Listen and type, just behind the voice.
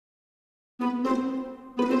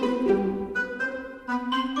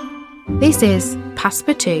This is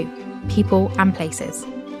Passepartout 2, People and Places,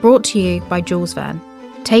 brought to you by Jules Verne,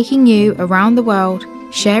 taking you around the world,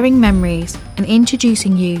 sharing memories and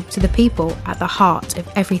introducing you to the people at the heart of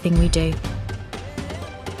everything we do.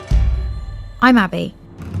 I'm Abby,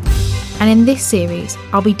 and in this series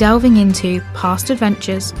I'll be delving into past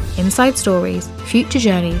adventures, inside stories, future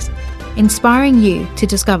journeys, inspiring you to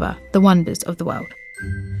discover the wonders of the world.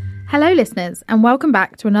 Hello listeners, and welcome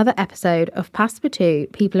back to another episode of Passepartout 2,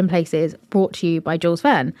 People and Places, brought to you by Jules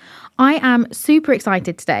Verne. I am super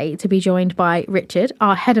excited today to be joined by Richard,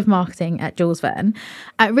 our head of marketing at Jules Verne.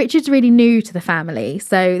 Richard's really new to the family,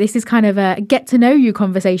 so this is kind of a get-to-know-you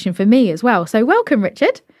conversation for me as well. So welcome,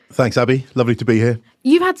 Richard. Thanks, Abby. Lovely to be here.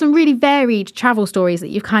 You've had some really varied travel stories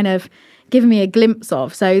that you've kind of given me a glimpse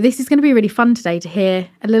of. So this is going to be really fun today to hear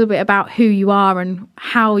a little bit about who you are and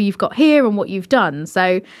how you've got here and what you've done.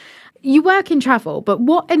 So you work in travel, but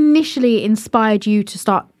what initially inspired you to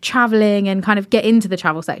start traveling and kind of get into the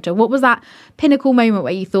travel sector? What was that pinnacle moment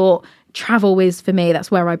where you thought, travel is for me, that's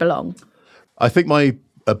where I belong? I think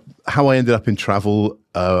how I ended up in travel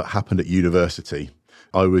happened at university.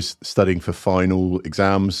 I was studying for final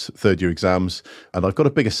exams, third year exams, and I've got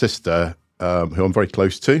a bigger sister who I'm very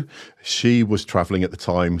close to. She was travelling at the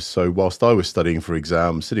time, so whilst I was studying for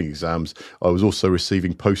exams, sitting exams, I was also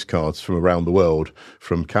receiving postcards from around the world,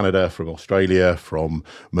 from Canada, from Australia, from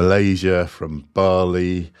Malaysia, from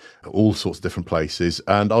Bali, all sorts of different places,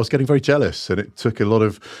 and I was getting very jealous, and it took a lot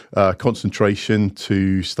of concentration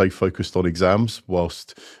to stay focused on exams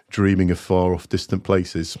whilst dreaming of far off distant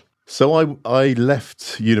places. So I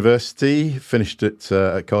left university, finished at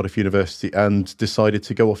Cardiff University, and decided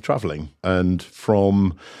to go off travelling. And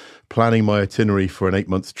from planning my itinerary for an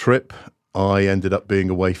 8-month trip, I ended up being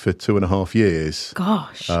away for 2.5 years.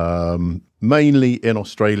 Gosh. Mainly in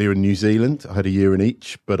Australia and New Zealand. I had a year in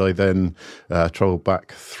each, but I then travelled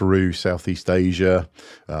back through Southeast Asia,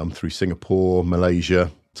 through Singapore, Malaysia,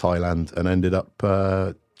 Thailand, and ended up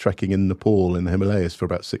trekking in Nepal in the Himalayas for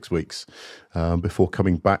about 6 weeks before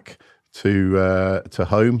coming back to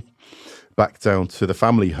home, back down to the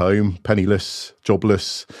family home, penniless,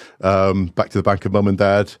 jobless, back to the bank of mum and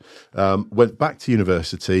dad, went back to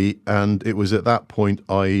university, and it was at that point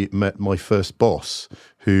I met my first boss,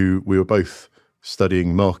 who we were both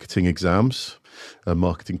studying marketing exams,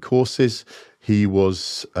 marketing courses. He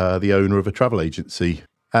was the owner of a travel agency,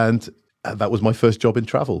 and that was my first job in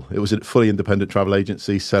travel. It was a fully independent travel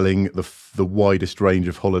agency selling the widest range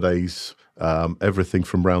of holidays, everything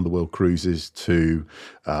from round the world cruises to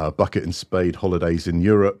bucket and spade holidays in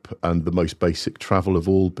Europe, and the most basic travel of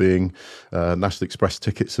all being National Express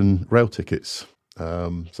tickets and rail tickets.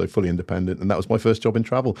 So fully independent, and that was my first job in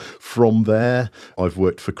travel. From there, I've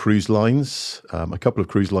worked for cruise lines, a couple of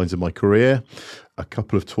cruise lines in my career, a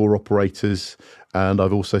couple of tour operators, and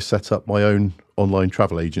I've also set up my own online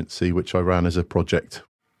travel agency, which I ran as a project.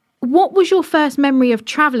 What was your first memory of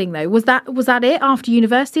travelling though? Was that it after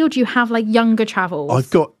university, or do you have like younger travels?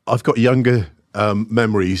 I've got younger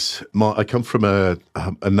memories. I come from a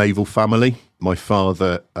naval family. My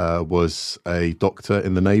father was a doctor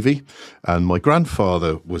in the Navy, and my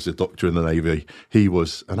grandfather was a doctor in the Navy. He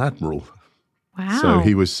was an admiral. Wow. So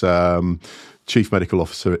he was chief medical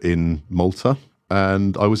officer in Malta.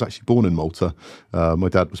 And I was actually born in Malta. My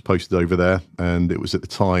dad was posted over there, and it was at the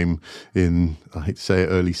time in, I hate to say it,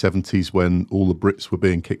 early 70s when all the Brits were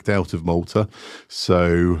being kicked out of Malta.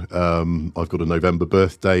 So I've got a November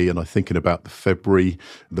birthday, and I think in about the February,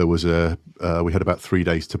 there was we had about 3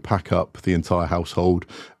 days to pack up the entire household,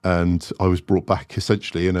 and I was brought back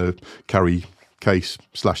essentially in a carry case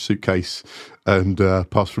 / suitcase and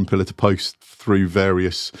passed from pillar to post through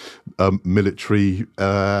various military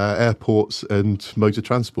airports and modes of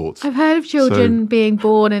transport. I've heard of children being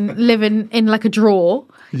born and living in like a drawer.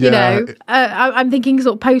 Yeah. You know, I'm thinking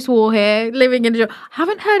sort of post-war here, living in a drawer.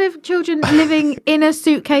 Haven't heard of children living in a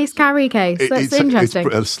suitcase carry case. That's interesting.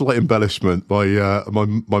 It's a slight embellishment. My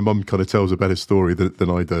mum kind of tells a better story than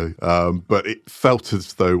I do. But it felt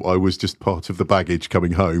as though I was just part of the baggage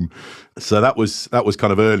coming home. So that was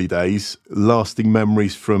kind of early days. Lasting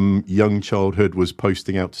memories from young childhood was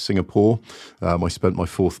posting out to Singapore. I spent my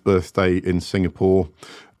 4th birthday in Singapore.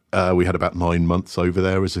 We had about 9 months over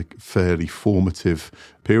there as a fairly formative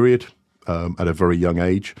period at a very young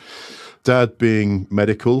age. Dad being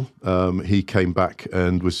medical, he came back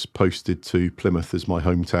and was posted to Plymouth as my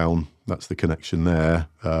hometown That's the connection there,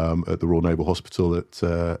 at the Royal Naval Hospital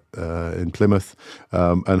in Plymouth,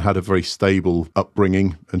 and had a very stable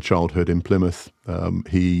upbringing and childhood in Plymouth.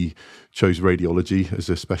 He chose radiology as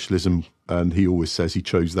a specialism, and he always says he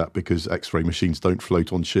chose that because X-ray machines don't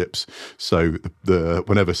float on ships. So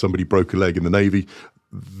whenever somebody broke a leg in the Navy,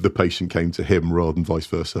 the patient came to him rather than vice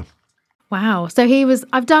versa. Wow. So he was,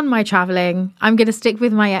 I've done my travelling. I'm going to stick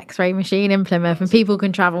with my X-ray machine in Plymouth and people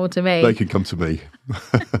can travel to me. They can come to me.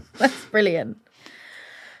 That's brilliant.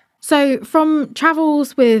 So from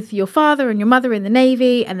travels with your father and your mother in the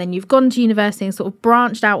Navy, and then you've gone to university and sort of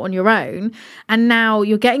branched out on your own, and now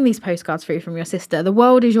you're getting these postcards through from your sister. The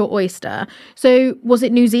world is your oyster. So was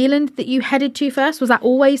it New Zealand that you headed to first? Was that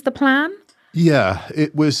always the plan? Yeah,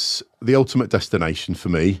 it was the ultimate destination for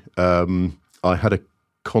me. I had a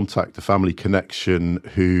family connection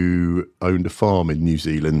who owned a farm in New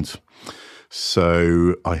Zealand.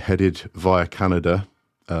 So I headed via Canada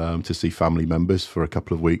to see family members for a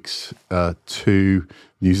couple of weeks to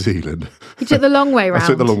New Zealand. You took the long way round. I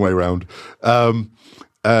took the long way round.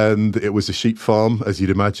 And it was a sheep farm, as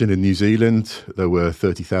you'd imagine, in New Zealand. There were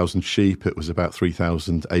 30,000 sheep. It was about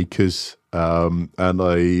 3,000 acres. And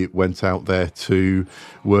I went out there to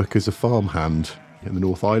work as a farmhand in the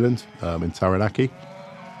North Island, in Taranaki.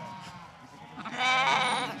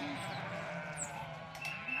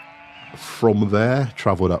 From there,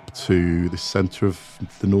 travelled up to the centre of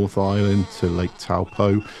the North Island, to Lake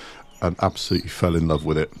Taupo, and absolutely fell in love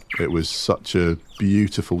with it. It was such a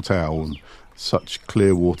beautiful town, such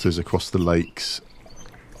clear waters across the lakes,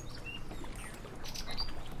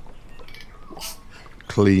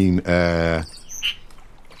 clean air,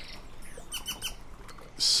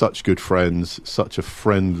 such good friends, such a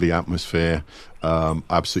friendly atmosphere.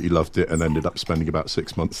 Absolutely loved it, and ended up spending about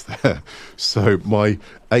 6 months there. So my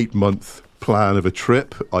 8-month plan of a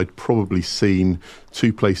trip, I'd probably seen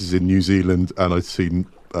 2 places in New Zealand, and I'd seen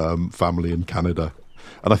family in Canada.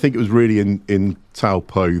 And I think it was really in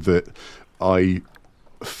Taupo that I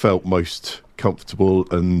felt most comfortable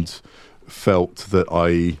and felt that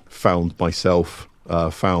I found myself,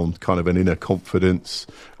 found kind of an inner confidence,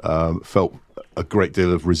 felt a great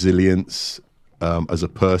deal of resilience as a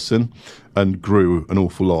person, and grew an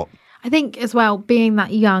awful lot. I think as well, being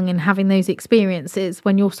that young and having those experiences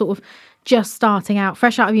when you're sort of just starting out,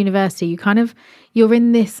 fresh out of university, you're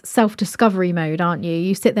in this self-discovery mode, aren't you?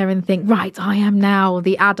 You sit there and think, right, I am now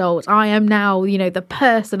the adult. I am now, the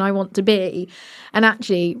person I want to be. And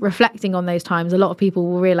actually reflecting on those times, a lot of people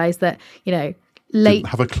will realise that, Didn't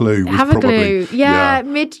have a clue. Yeah,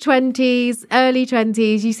 mid-20s, early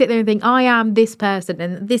 20s. You sit there and think, I am this person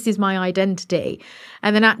and this is my identity.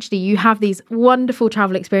 And then actually you have these wonderful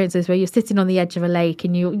travel experiences where you're sitting on the edge of a lake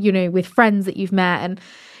and you with friends that you've met, and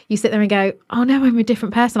you sit there and go, oh no, I'm a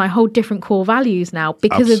different person. I hold different core values now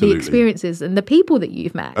because of the experiences and the people that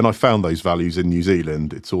you've met. And I found those values in New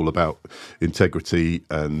Zealand. It's all about integrity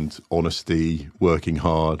and honesty, working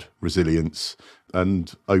hard, resilience,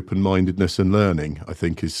 and open-mindedness and learning, I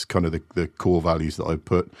think, is kind of the core values that I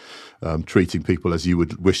put. Treating people as you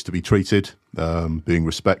would wish to be treated, being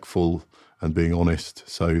respectful and being honest.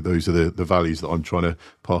 So those are the values that I'm trying to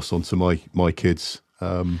pass on to my kids.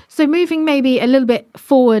 So moving maybe a little bit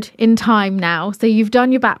forward in time now. So you've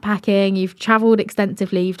done your backpacking, you've travelled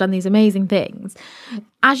extensively, you've done these amazing things.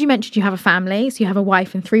 As you mentioned, you have a family, so you have a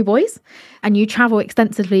wife and 3 boys, and you travel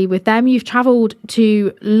extensively with them. You've travelled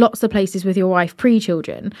to lots of places with your wife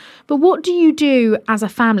pre-children. But what do you do as a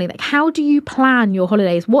family? Like, how do you plan your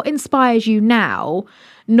holidays? What inspires you now,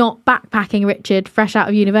 not backpacking Richard fresh out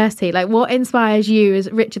of university? Like, what inspires you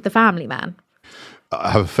as Richard the family man? I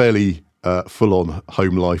have a fairly full-on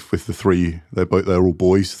home life with the 3. They're all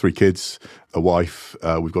boys, 3 kids, a wife.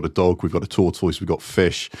 We've got a dog, we've got a tortoise, we've got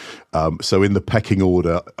fish. So in the pecking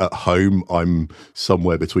order at home, I'm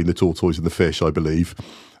somewhere between the tortoise and the fish, I believe.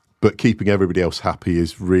 But keeping everybody else happy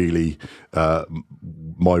is really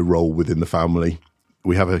my role within the family.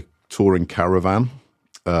 We have a touring caravan,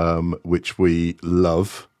 which we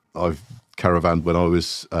love. I've caravanned when I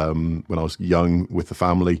was young with the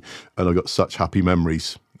family, and I got such happy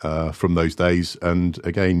memories from those days. And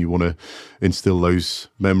again, you want to instill those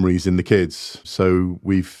memories in the kids. So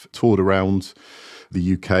we've toured around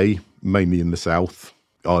the UK, mainly in the south.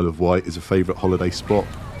 Isle of Wight is a favourite holiday spot.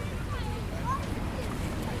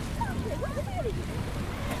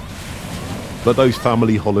 But those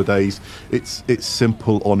family holidays, it's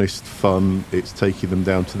simple, honest fun. It's taking them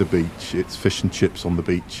down to the beach. It's fish and chips on the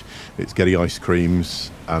beach. It's getting ice creams,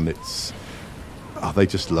 and they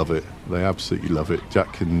just love it. They absolutely love it.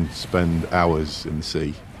 Jack can spend hours in the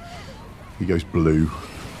sea. He goes blue.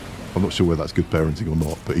 I'm not sure whether that's good parenting or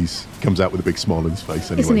not, but he comes out with a big smile on his face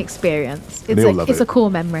anyway. It's an experience. It's a core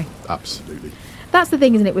memory. Absolutely. That's the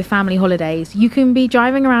thing, isn't it, with family holidays? You can be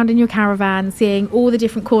driving around in your caravan, seeing all the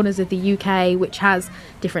different corners of the UK, which has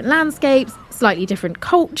different landscapes, slightly different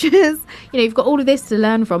cultures. You've got all of this to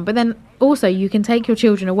learn from. But then also you can take your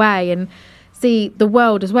children away and see the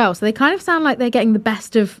world as well. So they kind of sound like they're getting the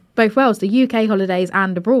best of both worlds, the UK holidays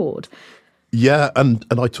and abroad. Yeah, and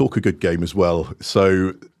I talk a good game as well.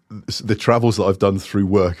 So the travels that I've done through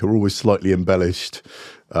work are always slightly embellished.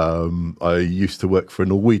 I used to work for a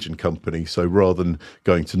Norwegian company, so rather than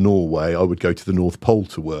going to Norway, I would go to the North Pole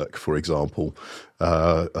to work, for example.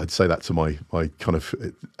 I'd say that to my kind of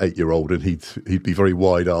 8-year-old, and he'd be very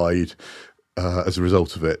wide-eyed as a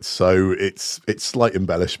result of it. So it's slight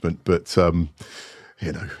embellishment, but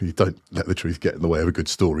you don't let the truth get in the way of a good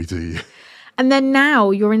story, do you? And then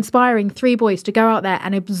now you're inspiring 3 boys to go out there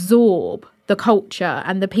and absorb the culture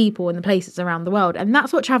and the people and the places around the world. And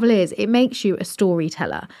that's what travel is. It makes you a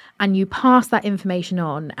storyteller, and you pass that information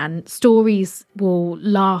on, and stories will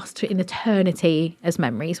last in eternity as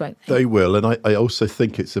memories, won't they? They will. And I also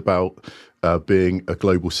think it's about being a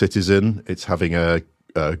global citizen. It's having a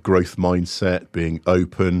growth mindset, being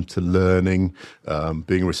open to learning,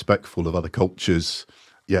 being respectful of other cultures.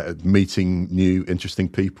 Yeah, meeting new, interesting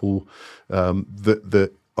people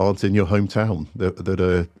that aren't in your hometown, that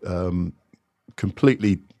are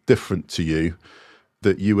completely different to you,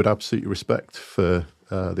 that you would absolutely respect for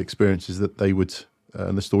the experiences that they would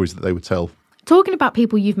and the stories that they would tell. Talking about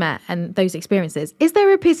people you've met and those experiences, is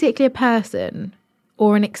there a particular person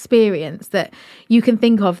or an experience that you can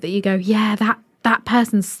think of that you go, yeah, that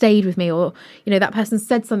person stayed with me, or, that person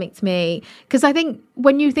said something to me? Because I think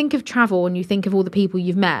when you think of travel and you think of all the people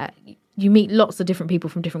you've met, you meet lots of different people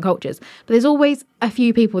from different cultures, but there's always a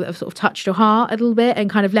few people that have sort of touched your heart a little bit and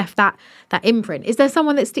kind of left that imprint. Is there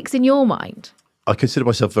someone that sticks in your mind? I consider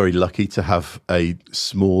myself very lucky to have a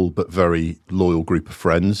small but very loyal group of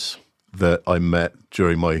friends that I met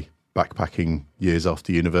during my backpacking years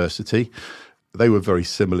after university. They were very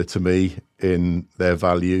similar to me in their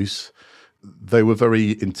values. They were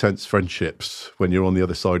very intense friendships. When you're on the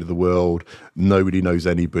other side of the world, nobody knows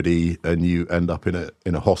anybody, and you end up in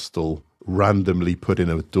a hostel, randomly put in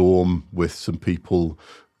a dorm with some people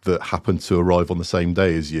that happen to arrive on the same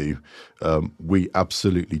day as you. We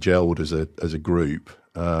absolutely gelled as a group,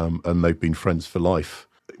 and they've been friends for life.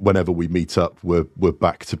 Whenever we meet up, we're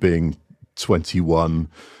back to being 21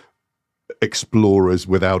 explorers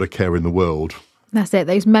without a care in the world. That's it.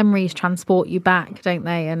 Those memories transport you back, don't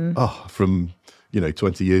they? And from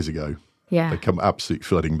 20 years ago. Yeah, they come absolutely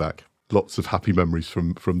flooding back. Lots of happy memories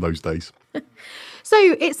from those days. So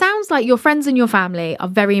it sounds like your friends and your family are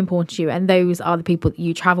very important to you, and those are the people that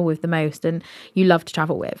you travel with the most and you love to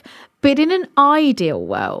travel with. But in an ideal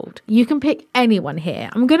world, you can pick anyone here.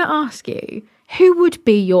 I'm going to ask you, who would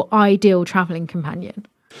be your ideal travelling companion?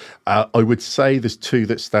 I would say there's 2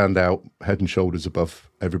 that stand out head and shoulders above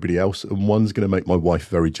everybody else, and one's going to make my wife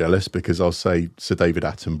very jealous, because I'll say Sir David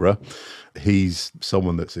Attenborough. He's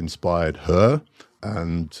someone that's inspired her,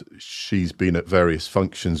 and she's been at various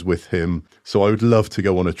functions with him. So I would love to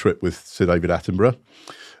go on a trip with Sir David Attenborough.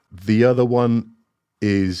 The other one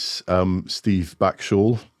is Steve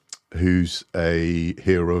Backshall, who's a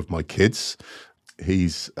hero of my kids.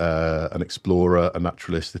 He's an explorer, a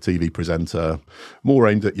naturalist, a TV presenter, more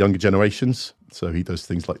aimed at younger generations. So he does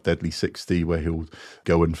things like Deadly 60, where he'll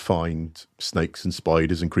go and find snakes and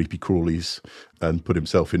spiders and creepy crawlies and put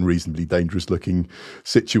himself in reasonably dangerous-looking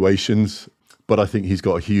situations. But I think he's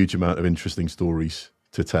got a huge amount of interesting stories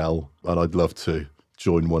to tell, and I'd love to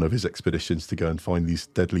join one of his expeditions to go and find these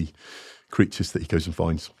deadly creatures that he goes and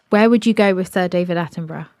finds. Where would you go with Sir David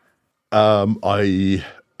Attenborough?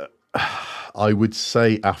 I would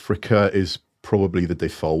say Africa is probably the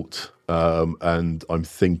default, and I'm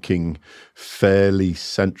thinking fairly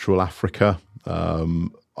Central Africa.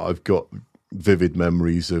 I've got vivid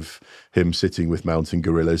memories of him sitting with mountain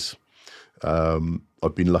gorillas.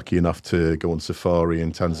 I've been lucky enough to go on safari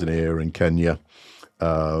in Tanzania and Kenya,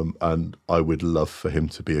 and I would love for him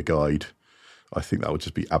to be a guide. I think that would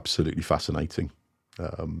just be absolutely fascinating.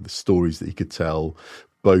 The stories that he could tell,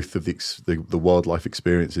 both of the wildlife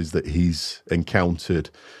experiences that he's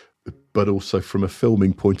encountered, but also from a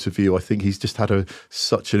filming point of view, I think he's just had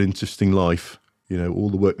such an interesting life. All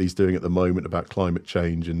the work that he's doing at the moment about climate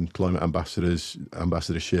change and climate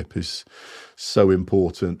ambassadorship is so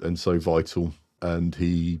important and so vital. And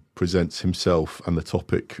he presents himself and the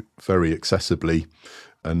topic very accessibly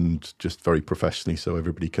and just very professionally, so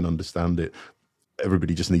everybody can understand it.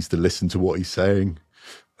 Everybody just needs to listen to what he's saying,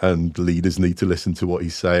 and leaders need to listen to what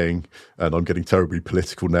he's saying. And I'm getting terribly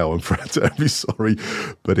political now. I'm terribly sorry,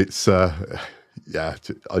 but it's I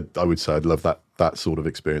would say I'd love that sort of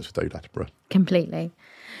experience with David Attenborough. Completely.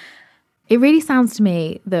 It really sounds to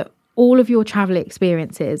me that all of your travel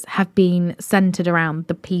experiences have been centered around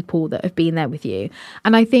the people that have been there with you.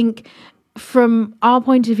 And I think from our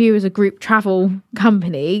point of view as a group travel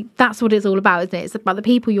company, that's what it's all about, isn't it? It's about the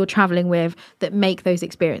people you're traveling with that make those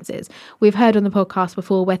experiences. We've heard on the podcast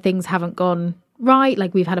before where things haven't gone right,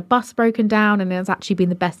 like we've had a bus broken down and it's actually been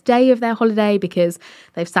the best day of their holiday because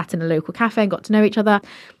they've sat in a local cafe and got to know each other.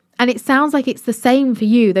 And it sounds like it's the same for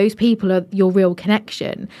you. Those people are your real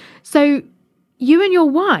connection. So you and your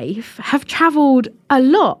wife have travelled a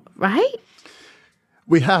lot, right?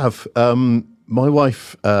 We have. My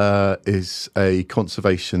wife is a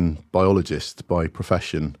conservation biologist by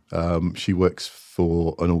profession. She works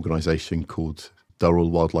for an organisation called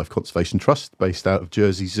Durrell Wildlife Conservation Trust, based out of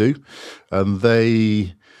Jersey Zoo, and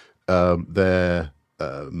their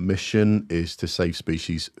mission is to save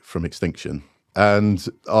species from extinction. And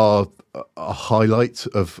our highlight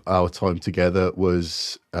of our time together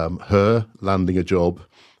was her landing a job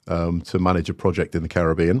to manage a project in the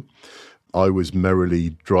Caribbean. I was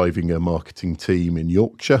merrily driving a marketing team in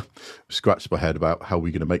Yorkshire, scratched my head about how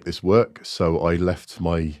we're going to make this work. So I left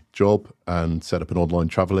my job and set up an online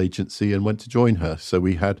travel agency and went to join her. So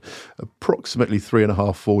we had approximately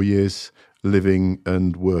 3.5, 4 years living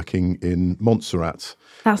and working in Montserrat.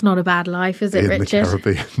 That's not a bad life, is it, Richard? In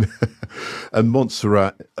the Caribbean. And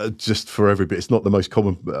Montserrat, just for everybody, it's not the most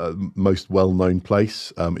common, most well-known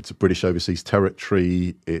place. It's a British overseas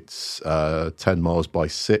territory. It's 10 miles by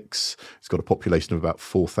 6. It's got a population of about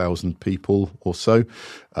 4,000 people or so.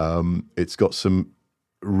 It's got some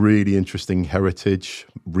really interesting heritage,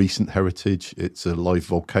 recent heritage. It's a live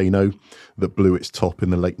volcano that blew its top in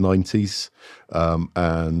the late 90s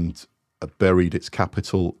and buried its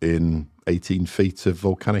capital in 18 feet of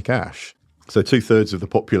volcanic ash. So 2/3 of the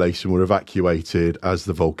population were evacuated as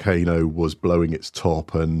the volcano was blowing its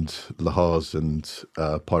top, and lahars and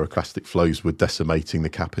pyroclastic flows were decimating the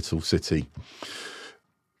capital city.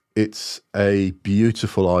 It's a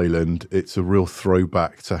beautiful island. It's a real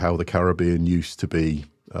throwback to how the Caribbean used to be.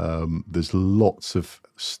 There's lots of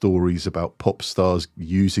stories about pop stars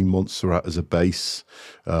using Montserrat as a base.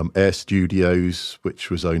 Air Studios,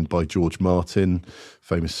 which was owned by George Martin,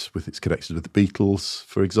 famous with its connection with the Beatles,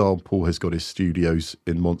 for example, has got his studios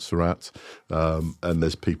in Montserrat. And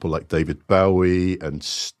there's people like David Bowie and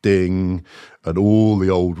Sting and all the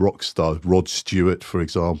old rock stars. Rod Stewart, for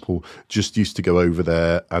example, just used to go over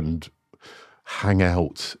there and hang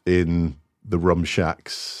out in the rum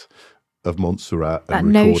shacks of Montserrat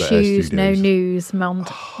and no record at Air shoes, no Studios. news,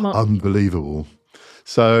 Unbelievable.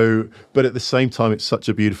 So, but at the same time, it's such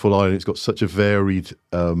a beautiful island. It's got such a varied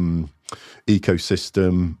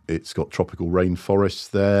ecosystem. It's got tropical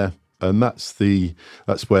rainforests there, and that's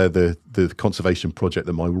where the conservation project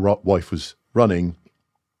that my wife was running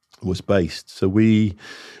was based. So we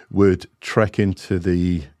would trek into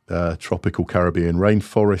the tropical Caribbean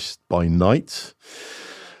rainforest by night,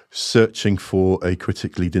 searching for a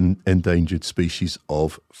critically endangered species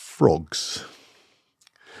of frogs.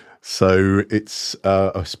 So it's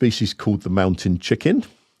a species called the mountain chicken.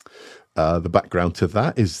 The background to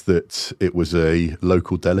that is that it was a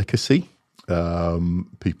local delicacy.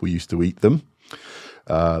 People used to eat them.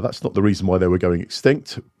 That's not the reason why they were going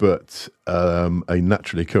extinct, but a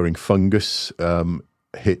naturally occurring fungus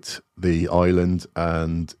hit the island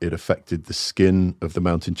and it affected the skin of the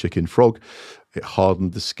mountain chicken frog. It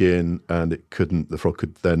hardened the skin and the frog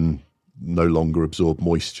could then no longer absorb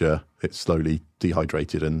moisture. It slowly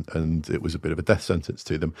dehydrated and it was a bit of a death sentence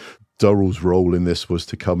to them. Durrell's role in this was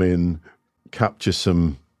to come in,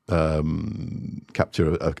 capture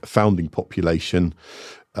a founding population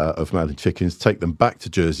of mountain chickens, take them back to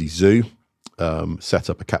Jersey Zoo, set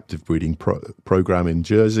up a captive breeding program in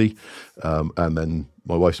Jersey, and then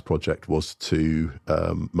my wife's project was to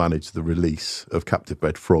manage the release of captive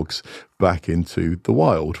bred frogs back into the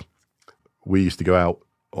wild. We used to go out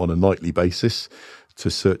on a nightly basis to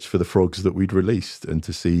search for the frogs that we'd released and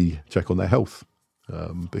to check on their health.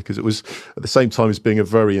 Because it was, at the same time as being a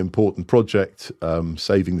very important project,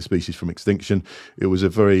 saving the species from extinction, it was a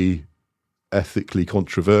very ethically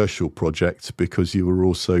controversial project because you were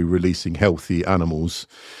also releasing healthy animals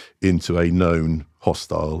into a known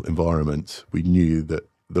hostile environment. We knew that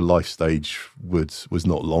the life stage was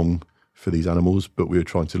not long for these animals, but we were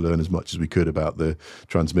trying to learn as much as we could about the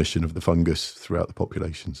transmission of the fungus throughout the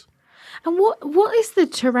populations. And what is the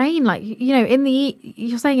terrain like?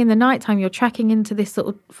 You're saying in the nighttime you're trekking into this sort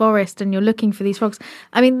of forest and you're looking for these frogs.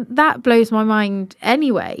 I mean, that blows my mind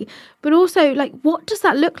anyway. But also, like, what does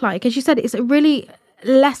that look like? As you said, it's a really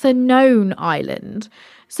lesser known island.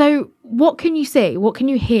 So what can you see? What can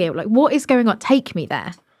you hear? Like, what is going on? Take me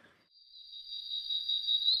there.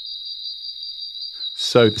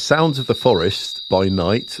 So the sounds of the forest by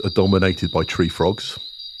night are dominated by tree frogs.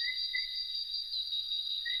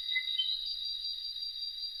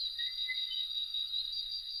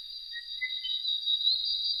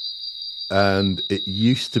 And it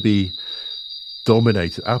used to be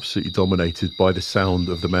absolutely dominated by the sound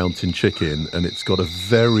of the mountain chicken, and it's got a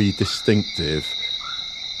very distinctive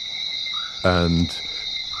and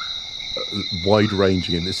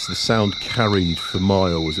wide-ranging, and it's the sound carried for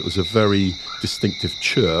miles. It was a very distinctive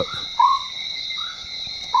chirp.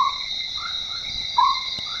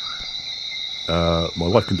 My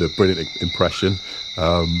wife can do a brilliant impression,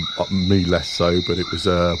 me less so, but it was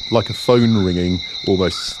like a phone ringing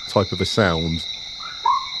almost type of a sound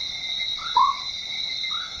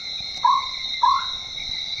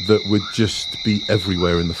that would just be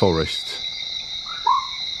everywhere in the forest.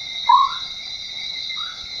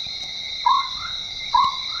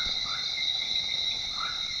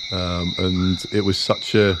 And it was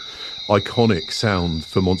such a iconic sound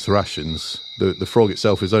for Montserratians. The frog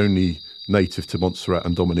itself is only native to Montserrat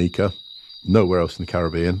and Dominica, nowhere else in the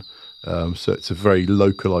Caribbean. So it's a very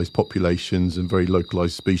localised populations and very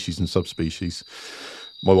localised species and subspecies.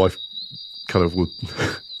 My wife kind of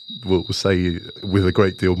will say with a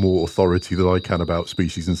great deal more authority than I can about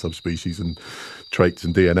species and subspecies and traits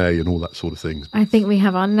and DNA and all that sort of things. I think we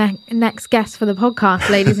have our next guest for the podcast,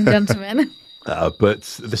 ladies and gentlemen. But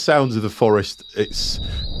the sounds of the forest, it's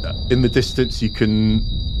in the distance you can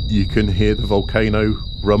hear the volcano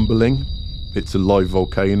rumbling. It's a live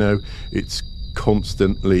volcano. It's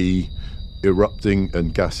constantly erupting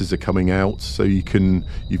and gases are coming out, so you've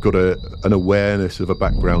got an awareness of a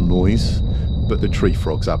background noise, but the tree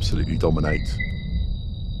frogs absolutely dominate.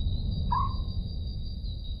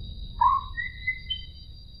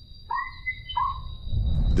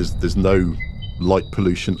 There's no light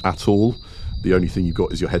pollution at all. The only thing you've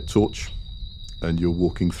got is your head torch, and you're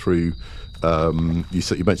walking through. You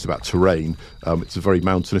mentioned about terrain. It's a very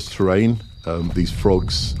mountainous terrain. These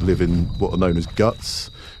frogs live in what are known as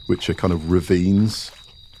guts, which are kind of ravines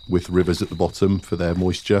with rivers at the bottom for their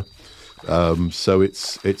moisture. So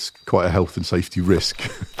it's quite a health and safety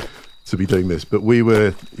risk to be doing this. But we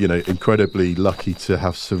were, incredibly lucky to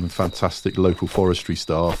have some fantastic local forestry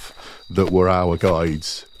staff that were our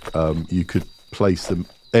guides. You could place them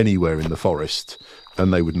anywhere in the forest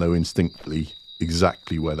and they would know instinctively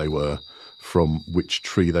exactly where they were, from which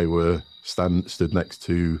tree they were stood next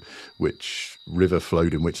to, which river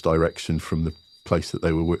flowed in which direction from the place that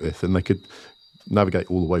they were with, and they could navigate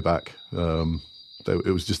all the way back.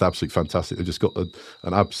 It was just absolutely fantastic. They just got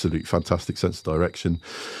an absolute fantastic sense of direction.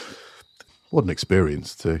 What an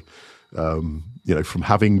experience to, from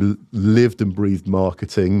having lived and breathed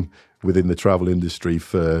marketing within the travel industry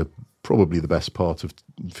for probably the best part of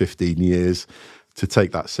 15 years, to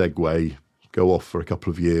take that segue, go off for a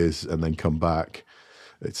couple of years and then come back.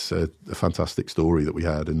 It's a fantastic story that we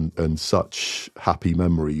had, and such happy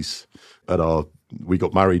memories. We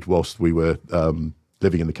got married whilst we were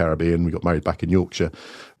living in the Caribbean. We got married back in Yorkshire,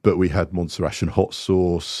 but we had Montserratian hot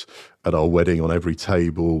sauce at our wedding on every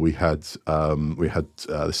table. We had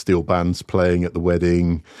the steel bands playing at the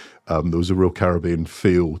wedding. There was a real Caribbean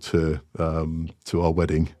feel to our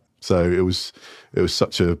wedding. So it was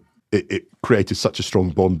it created such a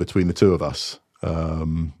strong bond between the two of us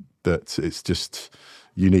that it's just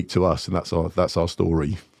unique to us, and that's our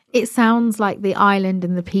story. It sounds like the island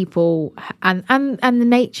and the people and the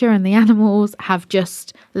nature and the animals have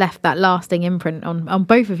just left that lasting imprint on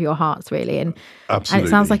both of your hearts, really. And absolutely. And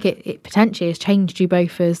it sounds like it potentially has changed you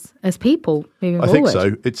both as people moving forward.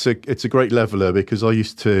 I think so. It's a great leveler, because I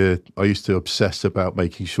used to obsess about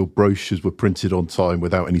making sure brochures were printed on time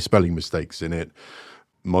without any spelling mistakes in it.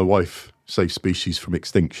 My wife saved species from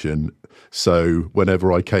extinction. So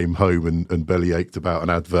whenever I came home and belly ached about an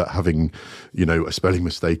advert having, a spelling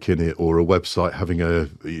mistake in it, or a website having a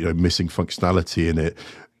missing functionality in it,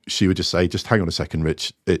 she would just say, "Just hang on a second,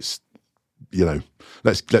 Rich. It's,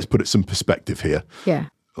 let's put it some perspective here." Yeah.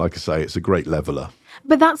 Like I say, it's a great leveler.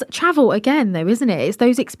 But that's travel again, though, isn't it? It's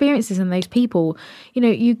those experiences and those people.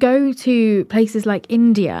 You go to places like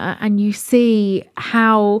India and you see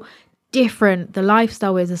how different the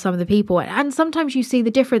lifestyle is of some of the people, and sometimes you see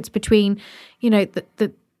the difference between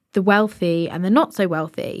the wealthy and the not so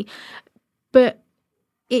wealthy. But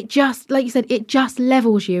it just, like you said, it just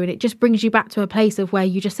levels you, and it just brings you back to a place of where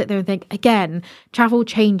you just sit there and think, again, travel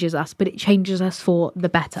changes us, but it changes us for the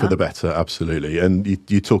better. For the better, absolutely. And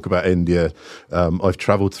you talk about India. I've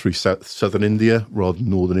travelled through southern India rather than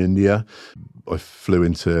northern India. I flew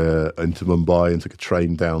into Mumbai and took a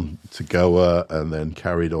train down to Goa and then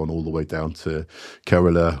carried on all the way down to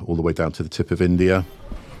Kerala, all the way down to the tip of India.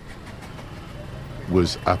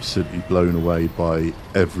 Was absolutely blown away by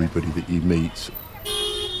everybody that you meet.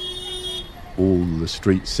 All the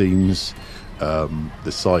street scenes,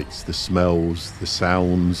 the sights, the smells, the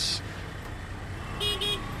sounds,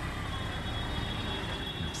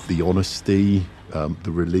 the honesty,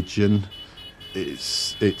 the religion.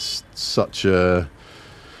 It's so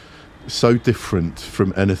different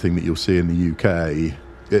from anything that you'll see in the UK.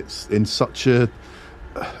 It's in such a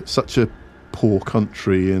poor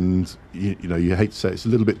country, and you hate to say it's a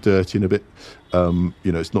little bit dirty and a bit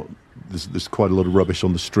it's not. There's quite a lot of rubbish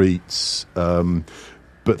on the streets,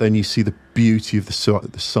 but then you see the beauty of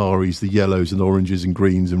the saris, the yellows and oranges and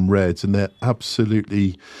greens and reds, and they're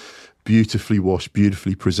absolutely beautifully washed,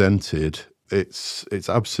 beautifully presented. It's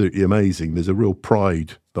absolutely amazing. There's a real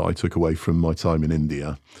pride that I took away from my time in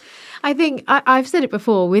India. I think I've said it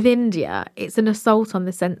before, with India, it's an assault on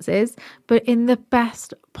the senses, but in the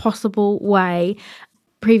best possible way.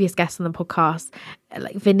 Previous guests on the podcast,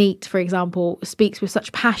 like Vineet, for example, speaks with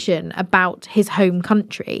such passion about his home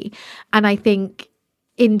country. And I think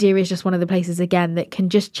India is just one of the places, again, that can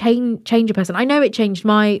just change a person. I know it changed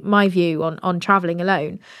my view on travelling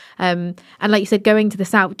alone. And like you said, going to the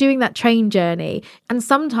south, doing that train journey, and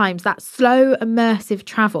sometimes that slow, immersive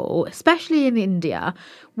travel, especially in India,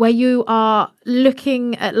 where you are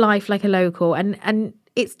looking at life like a local. And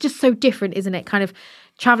it's just so different, isn't it? Kind of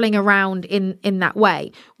travelling around in that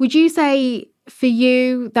way. Would you say for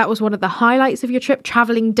you that was one of the highlights of your trip,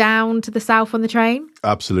 travelling down to the south on the train?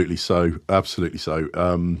 Absolutely so.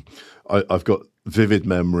 I've got vivid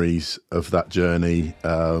memories of that journey.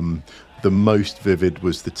 The most vivid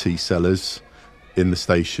was the tea sellers in the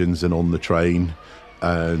stations and on the train,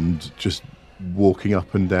 and just walking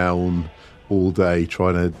up and down all day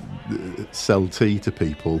trying to sell tea to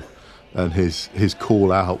people. And his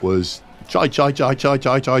call out was, "Chai, chai, chai, chai,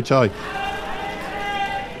 chai, chai, chai."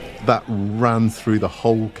 That ran through the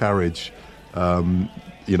whole carriage.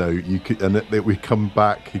 You could, and we come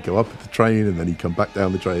back. He'd go up the train, and then he'd come back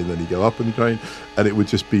down the train, and then he'd go up on the train, and it would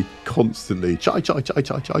just be constantly chai, chai, chai,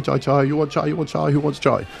 chai, chai, chai, chai. You want chai? You want chai? Who wants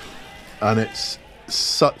chai? And it's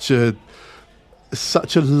such a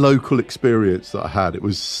local experience that I had. It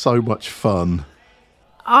was so much fun.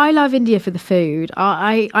 I love India for the food.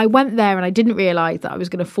 I went there and I didn't realise that I was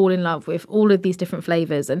going to fall in love with all of these different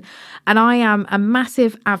flavours. And I am a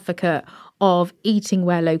massive advocate of eating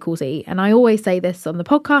where locals eat. And I always say this on the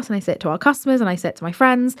podcast, and I say it to our customers and I say it to my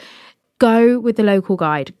friends. Go with the local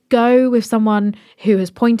guide. Go with someone who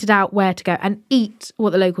has pointed out where to go and eat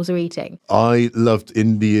what the locals are eating. I loved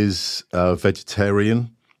India's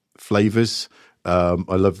vegetarian flavours. I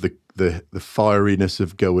love the fieriness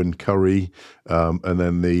of Goan curry, and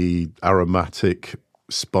then the aromatic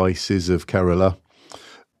spices of Kerala.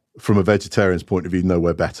 From a vegetarian's point of view,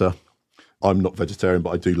 nowhere better. I'm not vegetarian,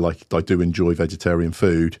 but I do enjoy vegetarian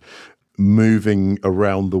food. Moving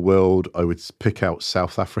around the world, I would pick out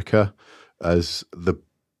South Africa as the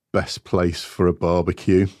best place for a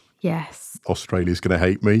barbecue. Yes. Australia's going to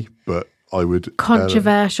hate me, but I would...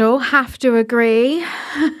 Controversial, have to agree.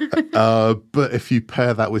 But if you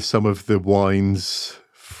pair that with some of the wines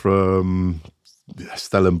from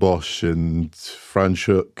Stellenbosch and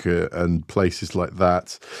Franschhoek and places like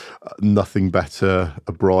that, nothing better.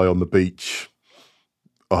 A braai on the beach.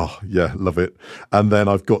 Oh, yeah, love it. And then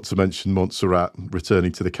I've got to mention Montserrat,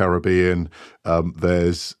 returning to the Caribbean.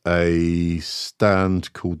 There's a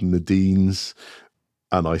stand called Nadine's,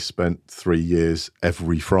 and I spent 3 years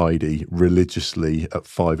every Friday religiously at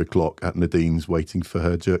 5 o'clock at Nadine's waiting for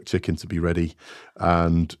her jerk chicken to be ready.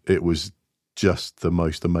 And it was just the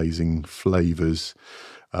most amazing flavours.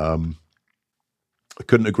 I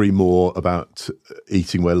couldn't agree more about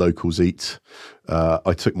eating where locals eat.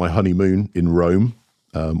 I took my honeymoon in Rome.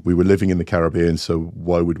 We were living in the Caribbean, so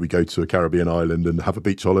why would we go to a Caribbean island and have a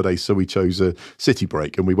beach holiday? So we chose a city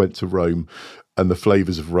break and we went to Rome, and the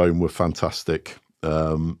flavours of Rome were fantastic.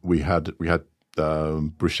 We had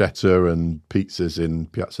bruschetta and pizzas in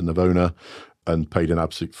Piazza Navona and paid an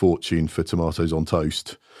absolute fortune for tomatoes on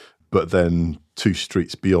toast. But then 2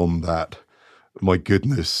 streets beyond that, my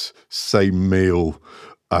goodness, same meal,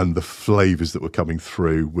 and the flavours that were coming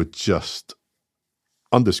through were just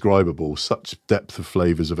undescribable. Such depth of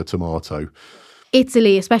flavours of a tomato.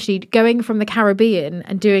 Italy, especially going from the Caribbean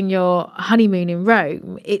and doing your honeymoon in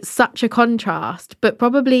Rome, it's such a contrast, but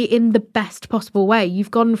probably in the best possible way.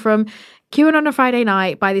 You've gone from queuing on a Friday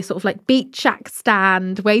night by this sort of like beach shack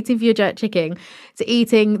stand, waiting for your jerk chicken, to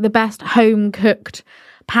eating the best home cooked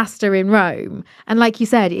pasta in Rome. And like you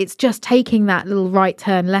said, it's just taking that little right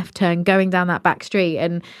turn, left turn, going down that back street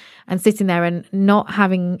and sitting there and not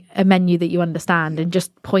having a menu that you understand and just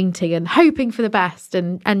pointing and hoping for the best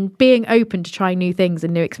and being open to trying new things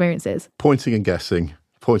and new experiences. Pointing and guessing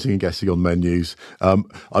on menus.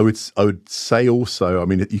 I would say also, I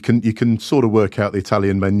mean, you can sort of work out the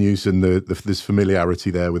Italian menus and there's familiarity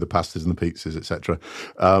there with the pastas and the pizzas, etc.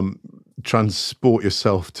 Transport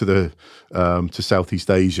yourself to Southeast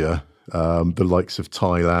Asia, the likes of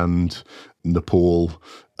Thailand, Nepal,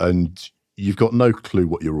 and you've got no clue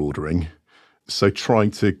what you're ordering. So trying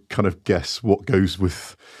to kind of guess what goes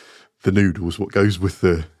with the noodles, what goes with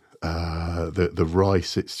the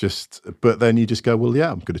rice, it's just, but then you just go, well,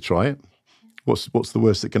 yeah, I'm going to try it. What's the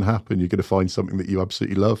worst that can happen? You're going to find something that you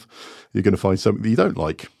absolutely love. You're going to find something that you don't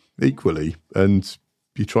like equally. And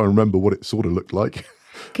you try and remember what it sort of looked like.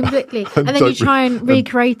 Completely. And then you try and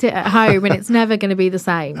recreate it at home and it's never going to be the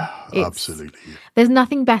same. Absolutely. There's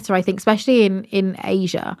nothing better, I think, especially in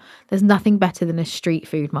Asia, there's nothing better than a street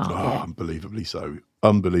food market. Oh, unbelievably so.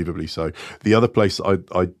 Unbelievably so. The other place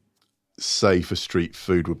I'd say for street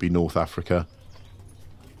food would be North Africa.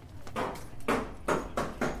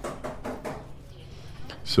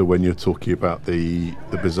 So when you're talking about the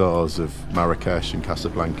bazaars of Marrakesh and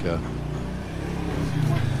Casablanca,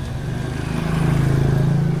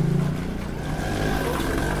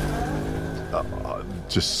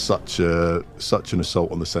 just such an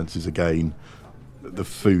assault on the senses again. The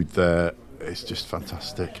food there is just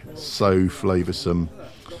fantastic, so flavoursome.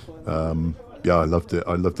 Yeah, I loved it.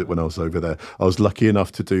 I loved it when I was over there. I was lucky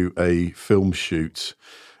enough to do a film shoot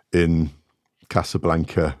in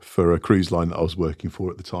Casablanca for a cruise line that I was working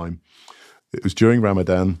for at the time. It was during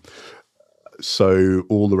Ramadan, so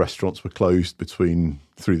all the restaurants were closed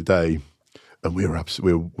through the day, and we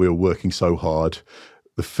were working so hard.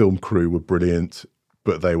 The film crew were brilliant,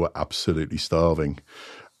 but they were absolutely starving.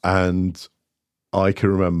 And I can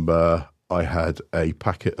remember I had a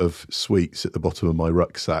packet of sweets at the bottom of my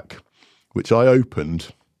rucksack, which I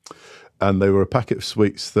opened, and they were a packet of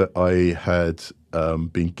sweets that I had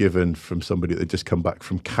been given from somebody that had just come back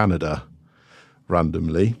from Canada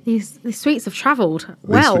randomly. These sweets have travelled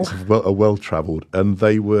well. These sweets are well travelled, and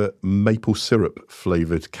they were maple syrup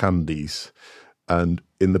flavoured candies. And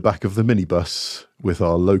in the back of the minibus, with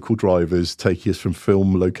our local drivers taking us from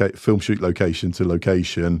film shoot location to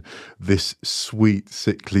location, this sweet,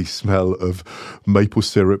 sickly smell of maple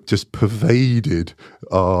syrup just pervaded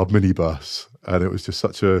our minibus. And it was just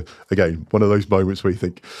again, one of those moments where you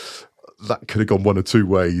think that could have gone one or two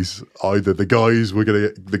ways. Either the guides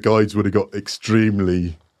would have got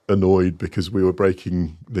extremely annoyed because we were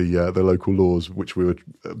breaking the local laws, which we were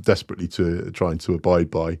desperately trying to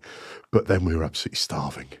abide by, but then we were absolutely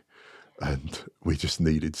starving, and we just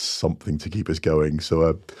needed something to keep us going.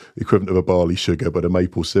 So, equivalent of a barley sugar, but a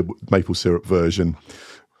maple syrup version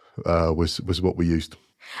was what we used.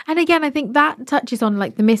 And again, I think that touches on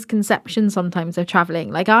like the misconception sometimes of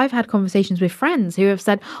traveling. Like I've had conversations with friends who have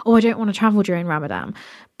said, "Oh, I don't want to travel during Ramadan,"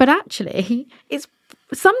 but actually, it's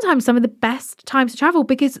sometimes some of the best times to travel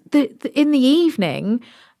because in the evening,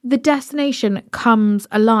 the destination comes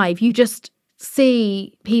alive. You just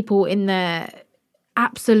see people in their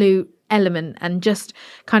absolute element and just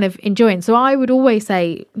kind of enjoying. So I would always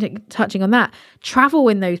say, touching on that, travel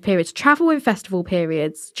in those periods, travel in festival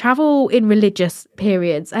periods, travel in religious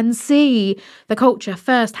periods, and see the culture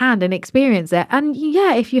firsthand and experience it. And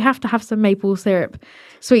yeah, if you have to have some maple syrup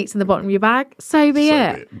sweets in the bottom of your bag, so be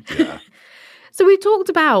it. Yeah. So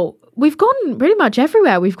we've gone pretty much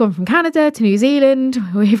everywhere. We've gone from Canada to New Zealand.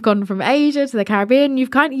 We've gone from Asia to the Caribbean.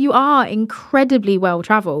 You are incredibly well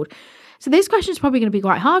travelled. So this question is probably going to be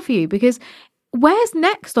quite hard for you because where's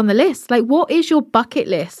next on the list? Like, what is your bucket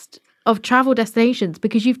list of travel destinations?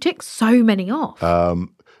 Because you've ticked so many off.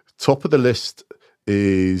 Top of the list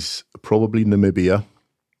is probably Namibia.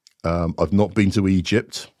 I've not been to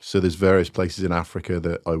Egypt, so there's various places in Africa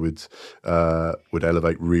that I would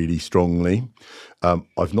elevate really strongly.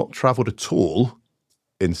 I've not travelled at all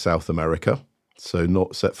in South America, so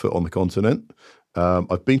not set foot on the continent.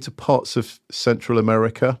 I've been to parts of Central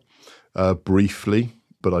America briefly,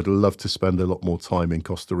 but I'd love to spend a lot more time in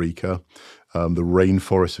Costa Rica. The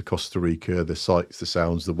rainforests of Costa Rica, the sights, the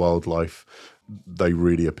sounds, the wildlife, they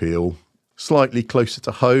really appeal. Slightly closer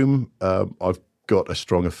to home, I've got a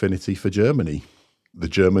strong affinity for Germany. The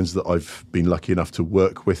Germans that I've been lucky enough to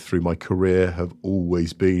work with through my career have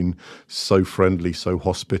always been so friendly, so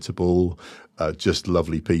hospitable, just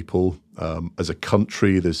lovely people. As a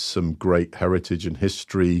country, there's some great heritage and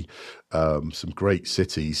history, some great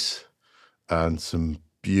cities, and some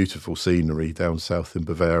beautiful scenery down south in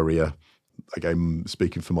Bavaria. Again,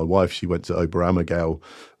 speaking for my wife, she went to Oberammergau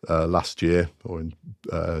last year, or in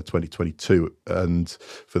 2022, and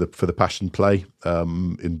for the Passion Play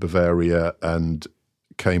in Bavaria, and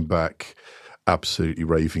came back absolutely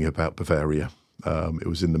raving about Bavaria. It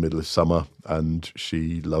was in the middle of summer and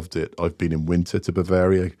she loved it. I've been in winter to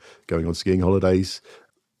Bavaria going on skiing holidays.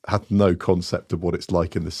 Had no concept of what it's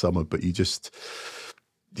like in the summer, but I just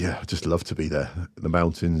love to be there. The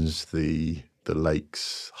mountains, the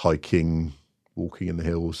lakes, hiking, walking in the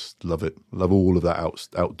hills, love it. Love all of that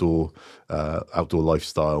outdoor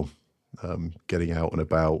lifestyle, getting out and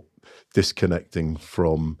about, disconnecting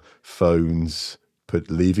from phones,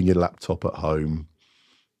 leaving your laptop at home.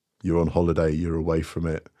 You're on holiday, you're away from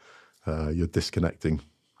it, you're disconnecting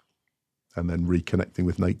and then reconnecting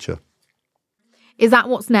with nature. Is that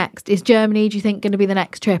what's next? Is Germany, do you think, going to be the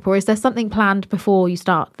next trip, or is there something planned before you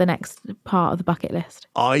start the next part of the bucket list?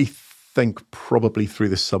 I think probably through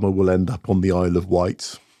the summer we'll end up on the Isle of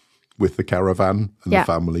Wight with the caravan and the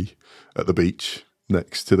family at the beach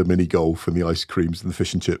next to the mini golf and the ice creams and the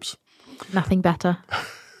fish and chips. Nothing better.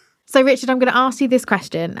 So, Richard, I'm going to ask you this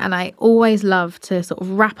question, and I always love to sort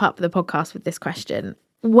of wrap up the podcast with this question.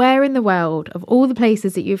 Where in the world, of all the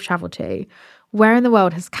places that you've travelled to, where in the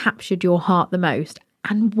world has captured your heart the most,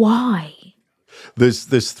 and why?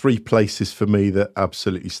 There's three places for me that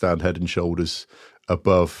absolutely stand head and shoulders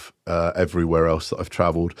above everywhere else that I've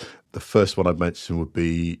travelled. The first one I'd mention would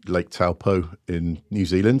be Lake Taupo in New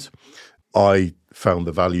Zealand. I found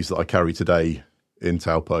the values that I carry today in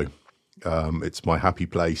Taupo. It's my happy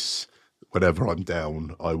place. Whenever I'm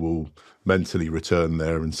down, I will mentally return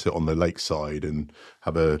there and sit on the lakeside and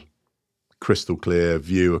have a crystal clear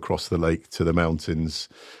view across the lake to the mountains,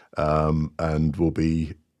 and will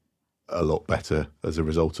be a lot better as a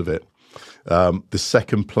result of it. The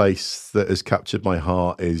second place that has captured my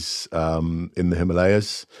heart is in the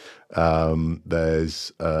Himalayas.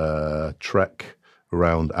 There's a trek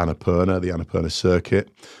around Annapurna, the Annapurna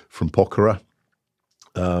circuit from Pokhara.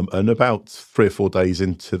 And about 3 or 4 days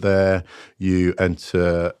into there, you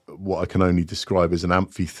enter what I can only describe as an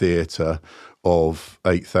amphitheatre of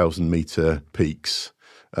 8,000 metre peaks.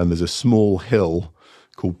 And there's a small hill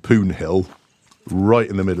called Poon Hill right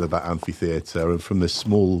in the middle of that amphitheatre. And from this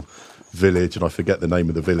small village, and I forget the name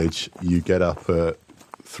of the village, you get up at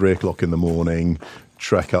 3 o'clock in the morning,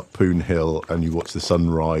 trek up Poon Hill, and you watch the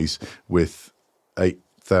sunrise with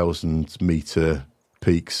 8,000 metre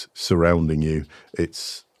peaks surrounding you.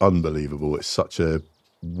 It's unbelievable. It's such a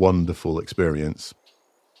wonderful experience.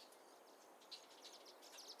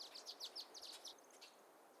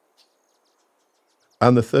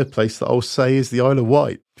 And the third place that I'll say is the Isle of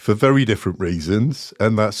Wight, for very different reasons,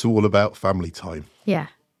 and that's all about family time. Yeah.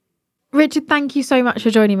 Richard, thank you so much for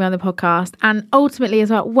joining me on the podcast, and ultimately as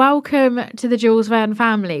well, welcome to the Jules Verne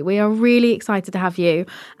family. We are really excited to have you,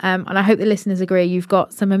 and I hope the listeners agree. You've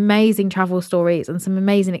got some amazing travel stories and some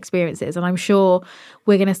amazing experiences, and I'm sure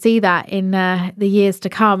we're going to see that in the years to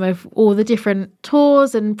come of all the different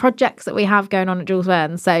tours and projects that we have going on at Jules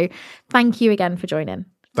Verne. So thank you again for joining.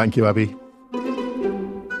 Thank you, Abby.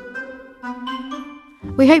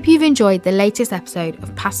 We hope you've enjoyed the latest episode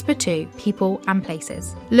of Passepartout People and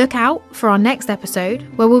Places. Look out for our next episode,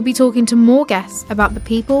 where we'll be talking to more guests about the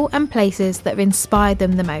people and places that have inspired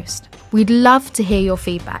them the most. We'd love to hear your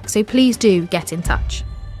feedback, so please do get in touch.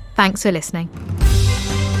 Thanks for listening.